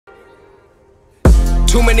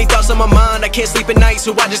Too many thoughts on my mind, I can't sleep at night,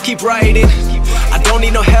 so I just keep writing. I don't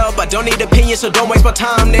need no help, I don't need opinions, so don't waste my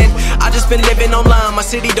time then. I just been living online, my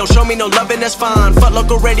city don't show me no love and that's fine. Fuck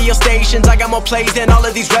local radio stations, I got more plays than all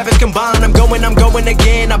of these rappers combined. I'm going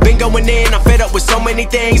again, I've been going in, I'm fed up with so many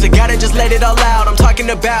things, I gotta just let it all out. I'm talking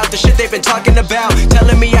about the shit they've been talking about,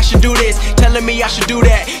 telling me I should do this, telling me I should do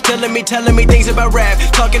that, telling me things about rap,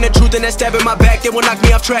 talking the truth and that stab in my back, they will knock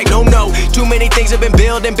me off track. No, too many things have been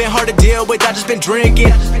building, been hard to deal with, I just been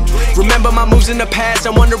drinking. Remember my moves in the past,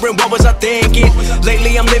 I'm wondering what was I thinking.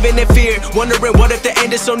 Lately I'm living in fear, wondering what if the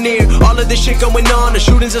end is so near. All of this shit going on, the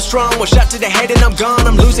shootings are strong, one shot to the head and I'm gone.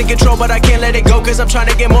 I'm losing control but I can't let it go, cause I'm trying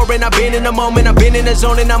to get more. And I've been in the moment, I've been in the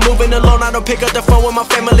zone and I'm moving alone. I don't pick up the phone when my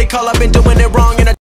family call, I've been doing it wrong and I